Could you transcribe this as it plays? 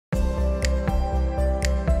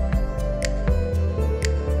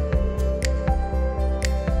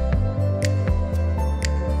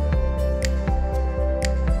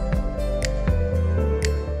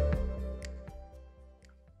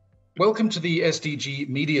Welcome to the SDG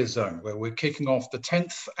Media Zone, where we're kicking off the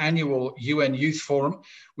 10th annual UN Youth Forum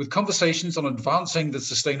with conversations on advancing the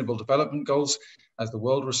Sustainable Development Goals as the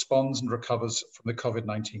world responds and recovers from the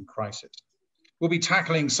COVID-19 crisis. We'll be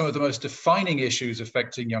tackling some of the most defining issues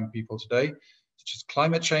affecting young people today, such as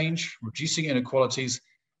climate change, reducing inequalities,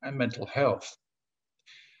 and mental health.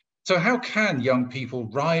 So how can young people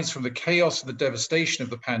rise from the chaos and the devastation of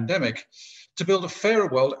the pandemic to build a fairer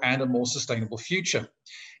world and a more sustainable future?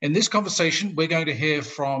 In this conversation, we're going to hear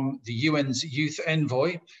from the UN's Youth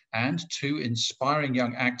Envoy and two inspiring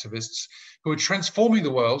young activists who are transforming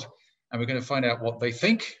the world, and we're going to find out what they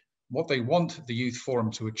think, what they want the Youth Forum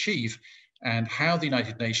to achieve, and how the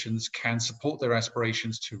United Nations can support their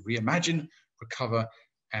aspirations to reimagine, recover,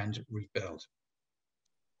 and rebuild.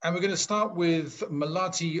 And we're going to start with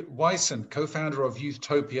Melati Wijsen, co-founder of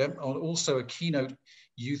Youthtopia, and also a keynote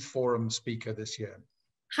Youth Forum speaker this year.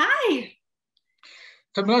 Hi.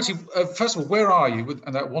 So Melati, first of all, where are you with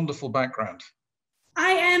that wonderful background?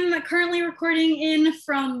 I am currently recording in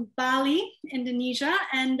from Bali, Indonesia,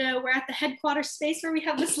 and we're at the headquarters space where we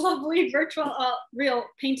have this lovely virtual, real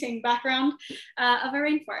painting background of a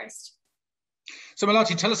rainforest. So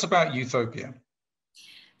Melati, tell us about Youthtopia.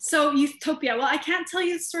 So Youthtopia, well, I can't tell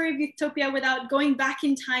you the story of Youthtopia without going back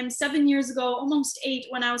in time 7 years ago, almost 8,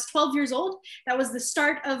 when I was 12 years old. That was the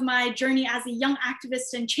start of my journey as a young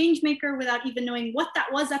activist and change maker without even knowing what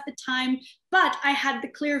that was at the time. But I had the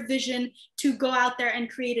clear vision to go out there and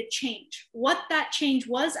create a change. What that change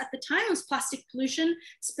was at the time was plastic pollution,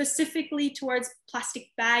 specifically towards plastic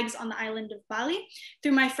bags on the island of Bali,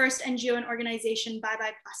 through my first NGO and organization, Bye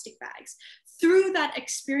Bye Plastic Bags. Through that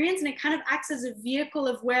experience, and it kind of acts as a vehicle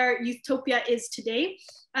of where Youthtopia is today.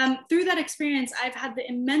 Through that experience, I've had the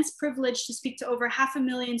immense privilege to speak to over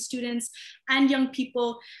 500,000 students and young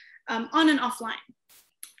people on and offline.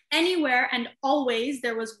 Anywhere and always,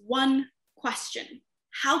 there was one question: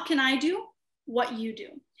 how can I do what you do?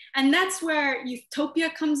 And that's where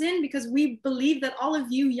Youthtopia comes in, because we believe that all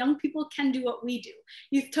of you young people can do what we do.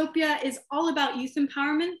 Youthtopia is all about youth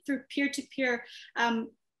empowerment through peer-to-peer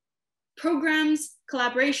programs,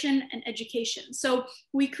 collaboration, and education. So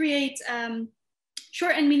we create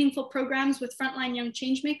short and meaningful programs with frontline young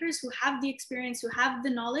changemakers who have the experience, who have the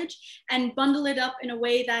knowledge, and bundle it up in a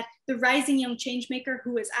way that the rising young changemaker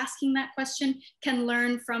who is asking that question can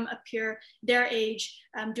learn from a peer their age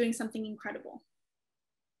doing something incredible.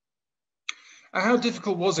 How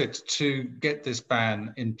difficult was it to get this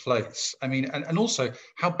ban in place? I mean, and also,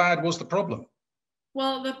 how bad was the problem?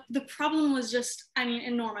 Well, the problem was just, I mean,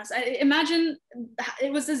 enormous. I imagine it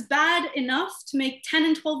was as bad enough to make 10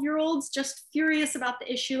 and 12-year-olds just furious about the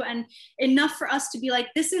issue, and enough for us to be like,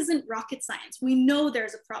 this isn't rocket science. We know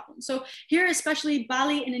there's a problem. So here, especially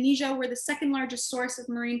Bali, Indonesia, we're the second largest source of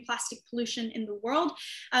marine plastic pollution in the world.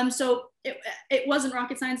 So it wasn't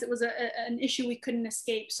rocket science. It was an issue we couldn't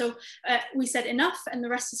escape. So we said enough, and the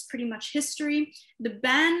rest is pretty much history. The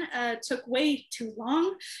ban took way too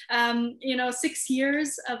long. 6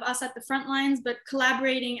 years of us at the front lines, but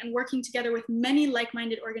collaborating and working together with many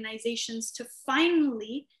like-minded organizations to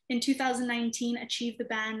finally, in 2019, achieve the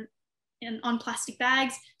ban on plastic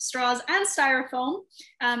bags, straws, and styrofoam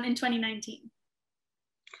in 2019.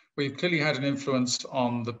 Well, you've clearly had an influence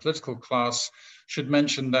on the political class. Should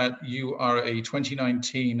mention that you are a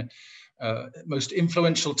 2019 most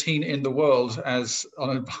influential teen in the world, as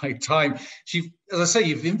honored by Time. As I say,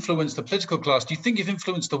 you've influenced the political class. Do you think you've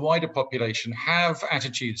influenced the wider population? Have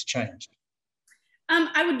attitudes changed?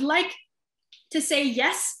 I would like to say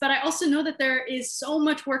yes, but I also know that there is so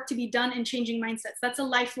much work to be done in changing mindsets. That's a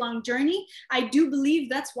lifelong journey. I do believe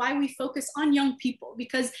that's why we focus on young people,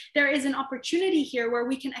 because there is an opportunity here where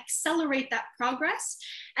we can accelerate that progress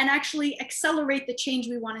and actually accelerate the change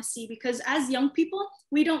we want to see. Because as young people,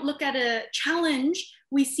 we don't look at a challenge,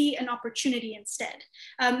 we see an opportunity instead.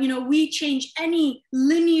 We change any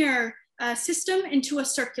linear system into a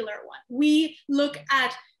circular one. We look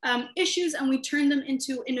at issues and we turn them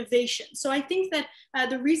into innovation. So I think that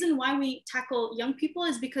the reason why we tackle young people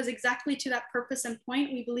is because exactly to that purpose and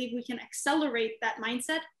point, we believe we can accelerate that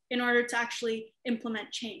mindset in order to actually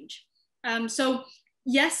implement change. So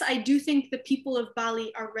yes, I do think the people of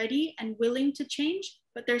Bali are ready and willing to change,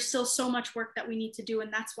 but there's still so much work that we need to do.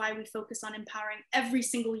 And that's why we focus on empowering every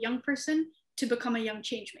single young person to become a young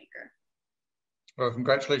change maker. Well,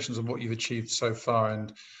 congratulations on what you've achieved so far.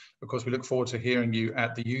 And of course, we look forward to hearing you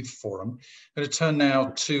at the Youth Forum. I'm going to turn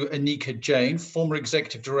now to Anika Jenne, former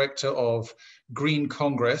Executive Director of Green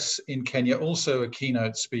Congress in Kenya, also a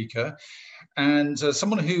keynote speaker, and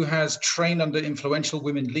someone who has trained under influential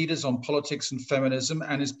women leaders on politics and feminism,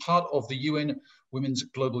 and is part of the UN Women's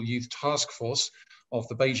Global Youth Task Force of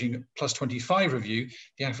the Beijing Plus 25 Review,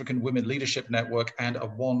 the African Women Leadership Network, and a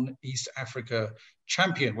One East Africa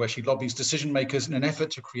champion, where she lobbies decision makers in an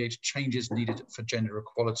effort to create changes needed for gender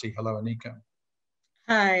equality. Hello, Anika.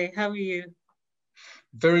 Hi, how are you?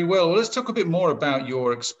 Very well. Well, let's talk a bit more about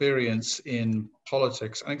your experience in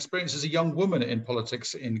politics and experience as a young woman in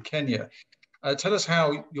politics in Kenya. Tell us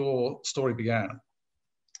how your story began.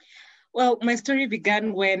 Well, my story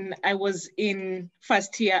began when I was in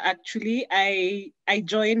first year, actually. I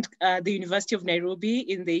joined the University of Nairobi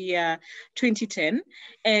in the year 2010,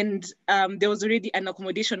 and there was already an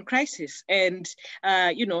accommodation crisis. And,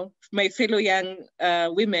 you know, my fellow young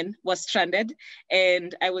women were stranded,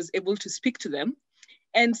 and I was able to speak to them.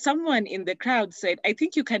 And someone in the crowd said, I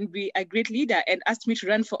think you can be a great leader, and asked me to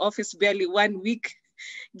run for office barely 1 week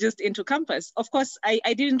just into campus. Of course, I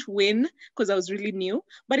didn't win because I was really new.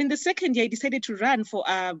 But in the second year, I decided to run for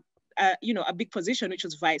a big position, which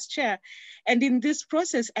was vice chair. And in this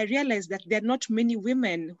process, I realized that there are not many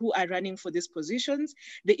women who are running for these positions.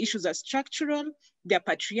 The issues are structural, they're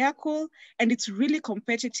patriarchal, and it's really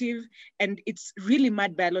competitive, and it's really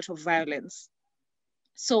marred by a lot of violence.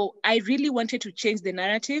 So I really wanted to change the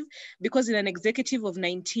narrative, because in an executive of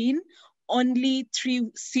 19, only 3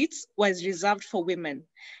 seats was reserved for women.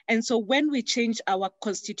 And so when we changed our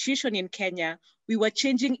constitution in Kenya, we were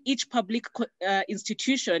changing each public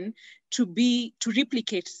institution to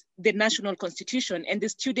replicate the national constitution, and the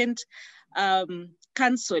student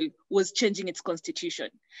council was changing its constitution.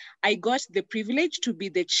 I got the privilege to be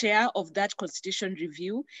the chair of that constitution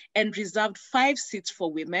review and reserved 5 seats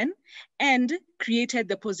for women, and created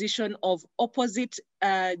the position of opposite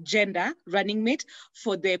gender running mate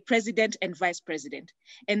for the president and vice president.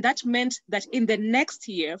 And that meant that in the next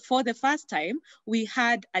year, for the first time, we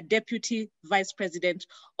had a deputy vice president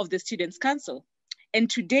of the Students' Council. And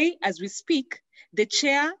today, as we speak, the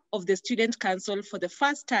chair of the Student Council for the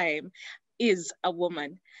first time is a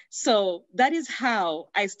woman. So that is how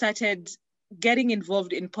I started getting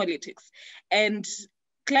involved in politics. And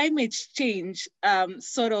climate change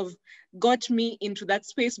sort of got me into that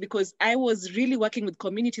space, because I was really working with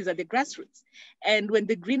communities at the grassroots. And when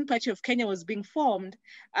the Green Party of Kenya was being formed,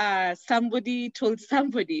 somebody told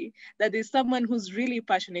somebody that there's someone who's really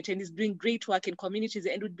passionate and is doing great work in communities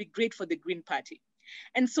and would be great for the Green Party.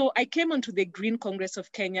 And so I came onto the Green Congress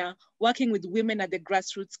of Kenya, working with women at the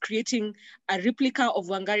grassroots, creating a replica of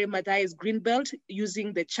Wangari Maathai's Green Belt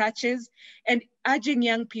using the churches, and urging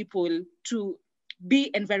young people to be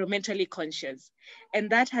environmentally conscious. And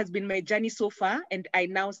that has been my journey so far. And I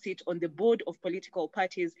now sit on the board of political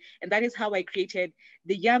parties. And that is how I created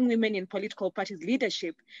the Young Women in Political Parties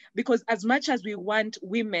Leadership, because as much as we want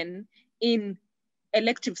women in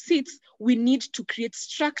elective seats, we need to create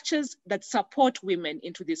structures that support women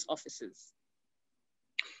into these offices.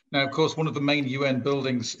 Now, of course, one of the main UN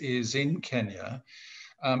buildings is in Kenya.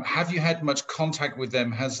 Have you had much contact with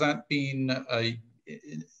them? Has that been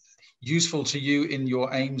useful to you in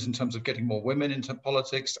your aims in terms of getting more women into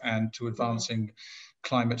politics and to advancing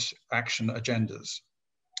climate action agendas?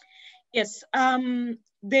 Yes,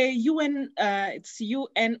 the UN, it's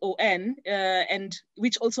UNON, and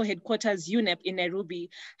which also headquarters UNEP in Nairobi,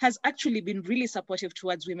 has actually been really supportive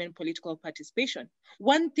towards women political participation.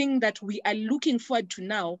 One thing that we are looking forward to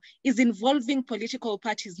now is involving political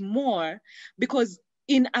parties more, because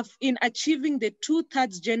in achieving the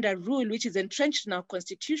 2/3 gender rule, which is entrenched in our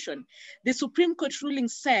constitution, the Supreme Court ruling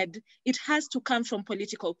said it has to come from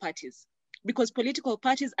political parties, because political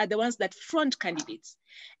parties are the ones that front candidates.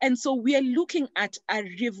 And so we are looking at a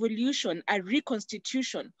revolution, a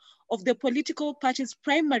reconstitution of the political parties'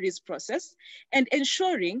 primaries process, and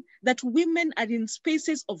ensuring that women are in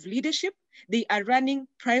spaces of leadership. They are running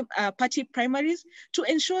party primaries to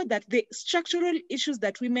ensure that the structural issues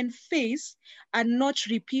that women face are not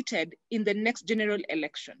repeated in the next general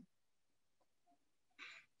election.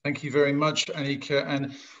 Thank you very much, Anika.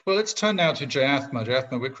 And well, let's turn now to Jayathma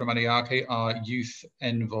Wickramanayake, our Youth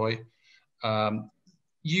Envoy.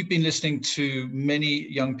 You've been listening to many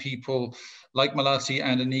young people like Melati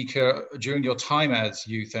and Anika during your time as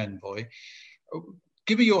Youth Envoy.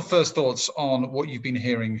 Give me your first thoughts on what you've been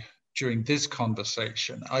hearing during this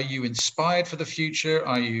conversation. Are you inspired for the future?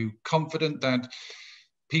 Are you confident that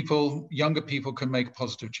younger people can make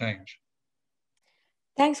positive change?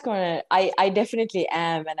 Thanks, Conor. I definitely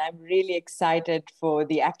am, and I'm really excited for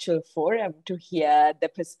the actual forum to hear the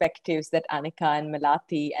perspectives that Anika and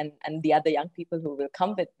Melati and the other young people who will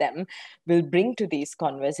come with them will bring to these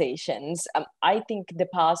conversations. I think the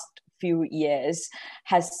past few years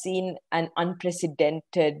has seen an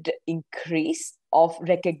unprecedented increase of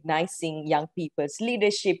recognizing young people's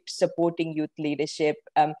leadership, supporting youth leadership,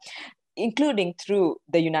 including through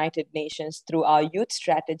the United Nations, through our youth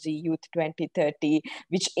strategy, Youth 2030,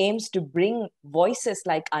 which aims to bring voices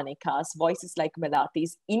like Anika's, voices like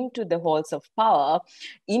Melati's into the halls of power,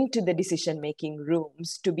 into the decision-making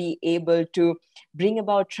rooms, to be able to bring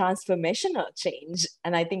about transformational change.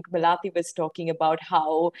 And I think Melati was talking about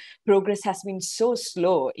how progress has been so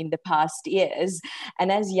slow in the past years.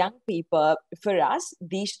 And as young people, for us,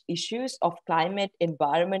 these issues of climate,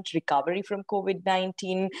 environment, recovery from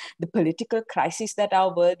COVID-19, the political crisis that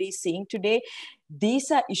our world is seeing today, these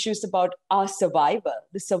are issues about our survival,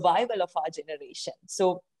 the survival of our generation.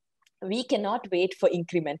 So we cannot wait for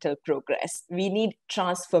incremental progress. We need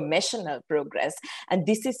transformational progress. And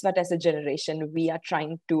this is what, as a generation, we are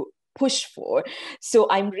trying to push for. So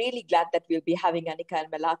I'm really glad that we'll be having Anika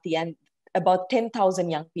and Melati, and about 10,000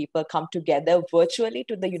 young people come together virtually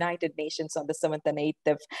to the United Nations on the 7th and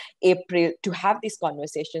 8th of April to have these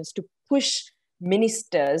conversations, to push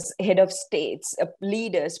ministers, head of states,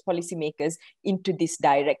 leaders, policymakers into this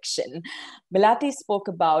direction. Melati spoke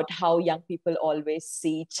about how young people always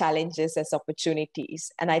see challenges as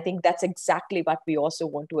opportunities. And I think that's exactly what we also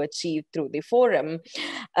want to achieve through the forum.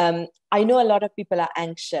 I know a lot of people are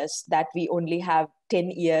anxious that we only have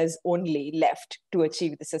 10 years only left to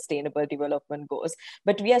achieve the sustainable development goals.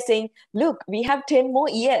 But we are saying, look, we have 10 more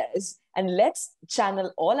years, and let's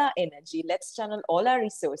channel all our energy, let's channel all our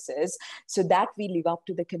resources so that we live up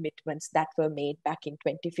to the commitments that were made back in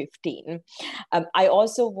 2015. I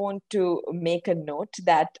also want to make a note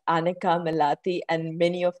that Anika, Melati, and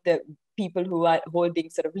many of the people who are holding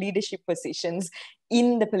sort of leadership positions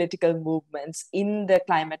in the political movements, in the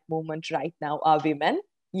climate movement right now, are women,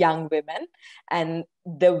 young women. And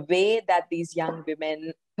the way that these young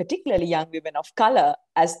women, particularly young women of color,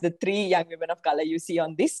 as the 3 young women of color you see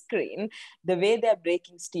on this screen, the way they're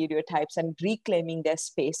breaking stereotypes and reclaiming their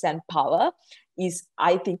space and power is,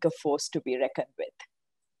 I think, a force to be reckoned with.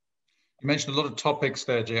 You mentioned a lot of topics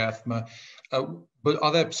there, Jayathma, but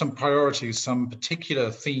are there some priorities, some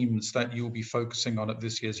particular themes that you'll be focusing on at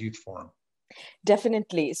this year's Youth Forum?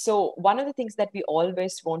 Definitely. So one of the things that we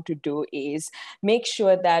always want to do is make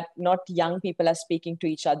sure that not young people are speaking to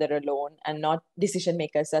each other alone, and not decision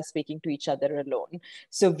makers are speaking to each other alone.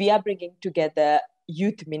 So we are bringing together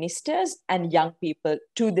youth ministers and young people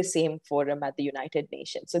to the same forum at the United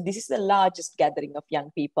Nations. So this is the largest gathering of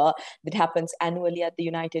young people that happens annually at the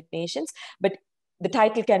United Nations. But the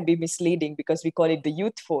title can be misleading because we call it the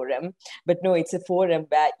Youth Forum, but no, it's a forum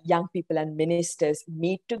where young people and ministers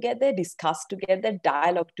meet together, discuss together,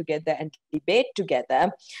 dialogue together, and debate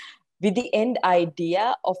together, with the end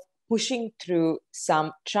idea of pushing through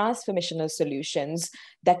some transformational solutions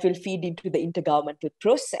that will feed into the intergovernmental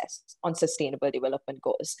process on sustainable development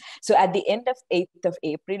goals. So at the end of 8th of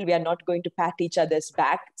April, we are not going to pat each other's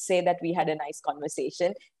back, say that we had a nice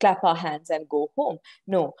conversation, clap our hands and go home.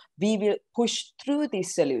 No, we will push through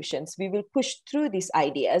these solutions. We will push through these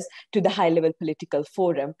ideas to the high-level political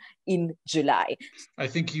forum in July. I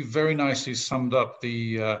think you very nicely summed up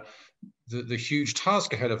the huge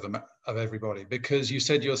task ahead of them, of everybody, because you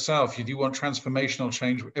said yourself, you do want transformational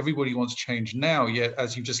change. Everybody wants change now, yet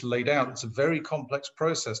as you just laid out, it's a very complex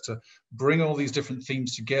process to bring all these different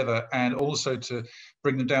themes together and also to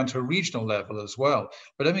bring them down to a regional level as well.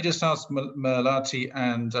 But let me just ask Melati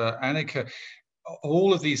and Anika,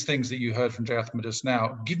 all of these things that you heard from Jayathma just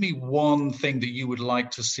now, give me one thing that you would like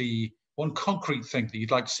to see, one concrete thing that you'd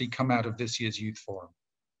like to see come out of this year's Youth Forum.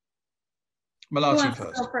 Melati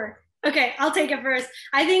first. Okay, I'll take it first.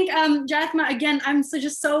 I think, Jayathma, again, I'm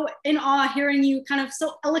just so in awe hearing you kind of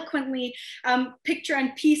so eloquently picture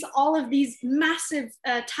and piece all of these massive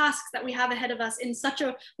tasks that we have ahead of us in such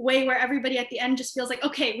a way where everybody at the end just feels like,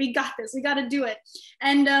 okay, we got this, we got to do it.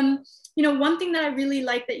 And, you know, one thing that I really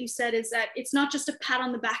like that you said is that it's not just a pat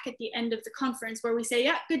on the back at the end of the conference where we say,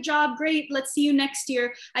 yeah, good job, great, let's see you next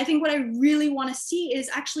year. I think what I really want to see is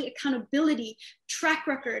actually accountability, track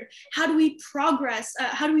record. How do we progress?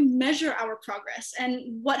 How do we measure our progress?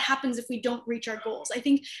 And what happens if we don't reach our goals? I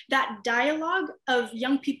think that dialogue of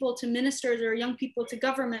young people to ministers, or young people to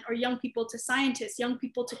government, or young people to scientists, young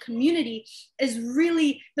people to community is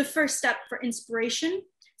really the first step for inspiration,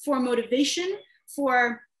 for motivation,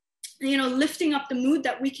 for, you know, lifting up the mood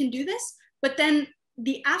that we can do this. But then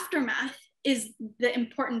the aftermath is the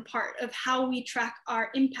important part of how we track our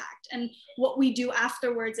impact and what we do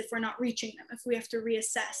afterwards if we're not reaching them, if we have to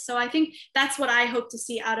reassess. So I think that's what I hope to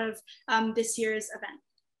see out of this year's event.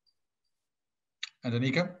 And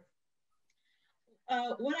Anika?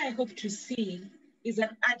 What I hope to see is an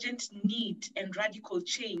urgent need and radical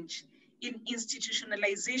change in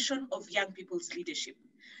institutionalization of young people's leadership,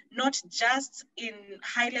 not just in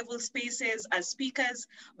high-level spaces as speakers,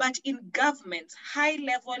 but in government,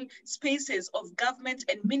 high-level spaces of government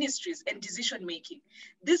and ministries and decision-making.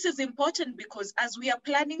 This is important because as we are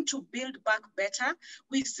planning to build back better,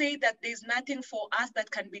 we say that there's nothing for us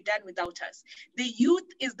that can be done without us. The youth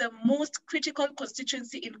is the most critical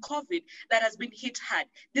constituency in COVID that has been hit hard.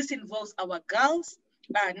 This involves our girls,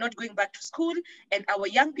 not going back to school, and our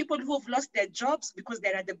young people who have lost their jobs because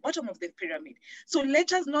they're at the bottom of the pyramid. So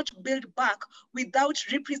let us not build back without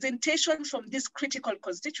representation from this critical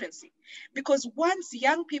constituency. Because once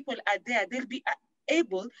young people are there, they'll be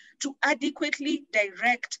able to adequately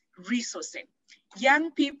direct resourcing.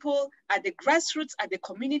 Young people at the grassroots, at the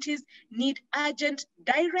communities, need urgent,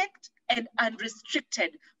 direct, and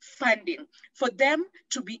unrestricted funding for them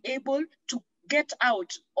to be able to get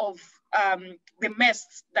out of the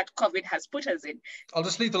mess that COVID has put us in. I'll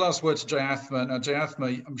just leave the last word to Jayathma. Now,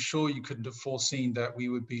 Jayathma, I'm sure you couldn't have foreseen that we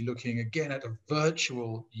would be looking again at a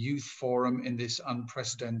virtual youth forum in this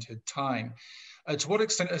unprecedented time. To what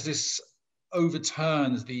extent has this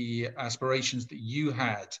overturned the aspirations that you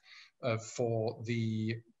had for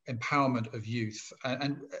the empowerment of youth?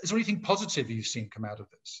 And is there anything positive you've seen come out of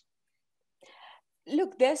this?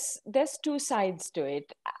 Look, there's two sides to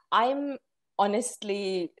it. I'm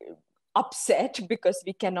honestly upset because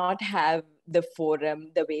we cannot have the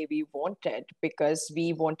forum the way we wanted, because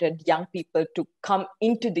we wanted young people to come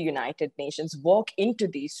into the United Nations, walk into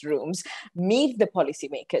these rooms, meet the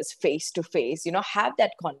policymakers face to face, have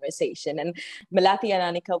that conversation. And Melati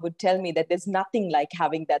and Anika would tell me that there's nothing like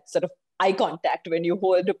having that sort of eye contact when you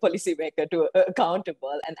hold a policymaker to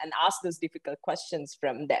accountable and ask those difficult questions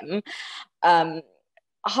from them.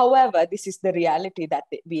 However, this is the reality that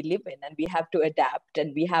we live in, and we have to adapt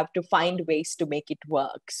and we have to find ways to make it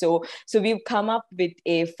work. So we've come up with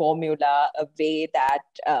a formula, a way that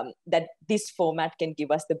that this format can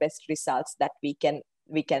give us the best results that we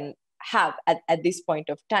can have at this point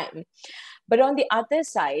of time. But on the other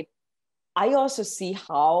side, I also see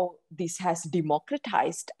how this has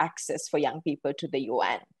democratized access for young people to the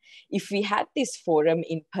UN. If we had this forum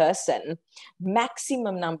in person,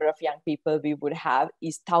 maximum number of young people we would have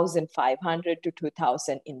is 1,500 to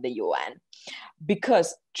 2,000 in the UN.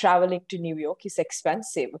 Because traveling to New York is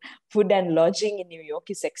expensive, food and lodging in New York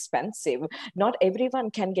is expensive. Not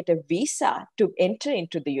everyone can get a visa to enter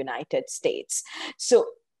into the United States. So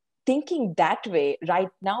thinking that way, right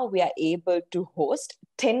now we are able to host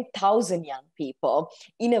 10,000 young people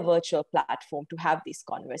in a virtual platform to have this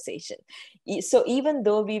conversation. So even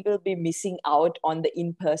though we will be missing out on the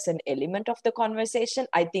in-person element of the conversation,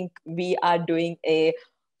 I think we are doing a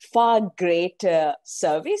far greater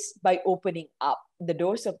service by opening up the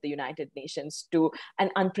doors of the United Nations to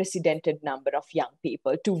an unprecedented number of young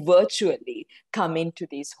people to virtually come into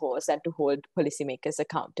these halls and to hold policymakers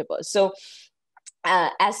accountable. So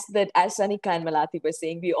as Anika and Melati were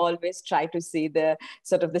saying, we always try to see the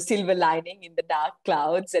sort of the silver lining in the dark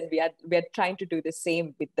clouds, and we are trying to do the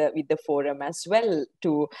same with the forum as well,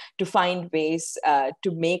 to find ways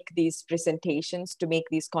to make these presentations, to make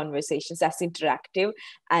these conversations as interactive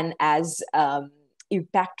and as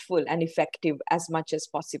impactful and effective as much as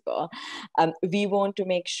possible. We want to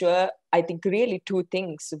make sure, I think, really two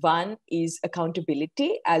things. One is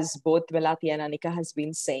accountability, as both Melati and Anika has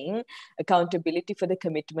been saying, accountability for the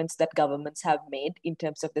commitments that governments have made in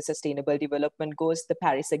terms of the Sustainable Development Goals, the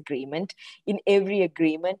Paris Agreement. In every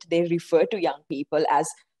agreement, they refer to young people as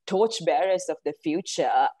torchbearers of the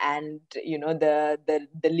future, and the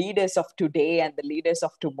leaders of today and the leaders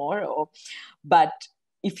of tomorrow. But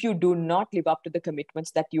if you do not live up to the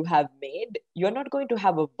commitments that you have made, you're not going to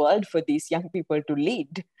have a world for these young people to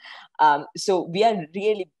lead. So we are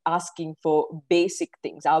really asking for basic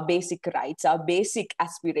things, our basic rights, our basic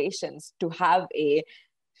aspirations to have a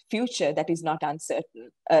future that is not uncertain,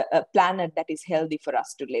 a planet that is healthy for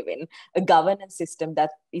us to live in, a governance system that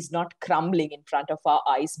is not crumbling in front of our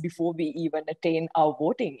eyes before we even attain our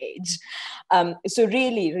voting age. So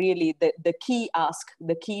really, the key ask,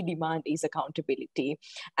 the key demand is accountability.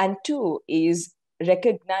 And two is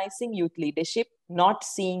recognizing youth leadership, not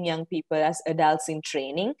seeing young people as adults in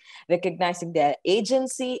training, recognizing their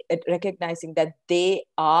agency, recognizing that they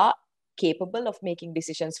are capable of making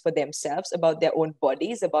decisions for themselves about their own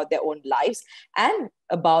bodies, about their own lives, and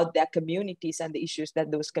about their communities and the issues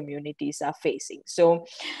that those communities are facing. So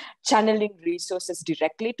channeling resources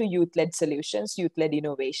directly to youth-led solutions, youth-led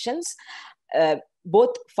innovations, both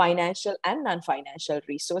financial and non-financial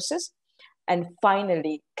resources. And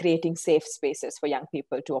finally, creating safe spaces for young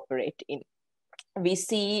people to operate in. We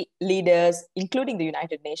see leaders, including the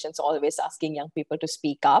United Nations, always asking young people to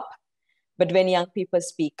speak up. But when young people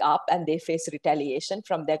speak up and they face retaliation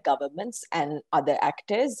from their governments and other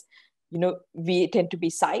actors, we tend to be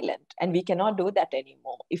silent, and we cannot do that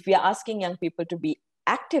anymore. If we are asking young people to be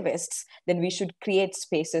activists, then we should create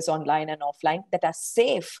spaces online and offline that are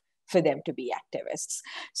safe for them to be activists.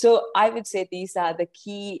 So I would say these are the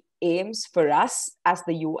key aims for us as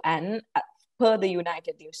the UN, per the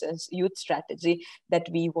United Nations Youth Strategy, that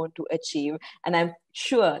we want to achieve. And I'm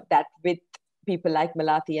sure that with people like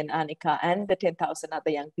Melati and Anika and the 10,000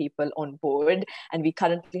 other young people on board, and we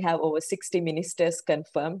currently have over 60 ministers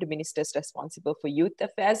confirmed, ministers responsible for youth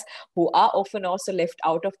affairs, who are often also left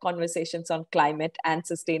out of conversations on climate and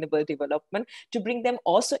sustainable development, to bring them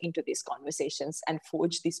also into these conversations and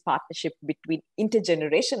forge this partnership between,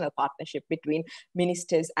 intergenerational partnership between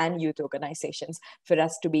ministers and youth organizations, for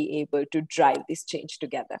us to be able to drive this change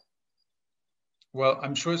together. Well,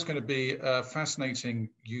 I'm sure it's going to be a fascinating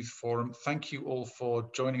youth forum. Thank you all for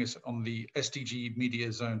joining us on the SDG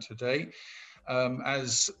Media Zone today.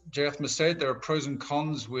 As Jayathma said, there are pros and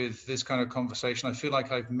cons with this kind of conversation. I feel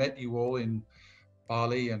like I've met you all in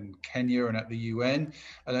Bali and Kenya and at the UN.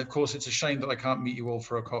 And of course, it's a shame that I can't meet you all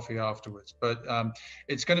for a coffee afterwards. But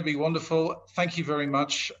it's going to be wonderful. Thank you very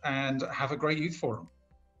much, and have a great youth forum.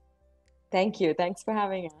 Thank you. Thanks for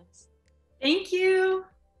having us. Thank you.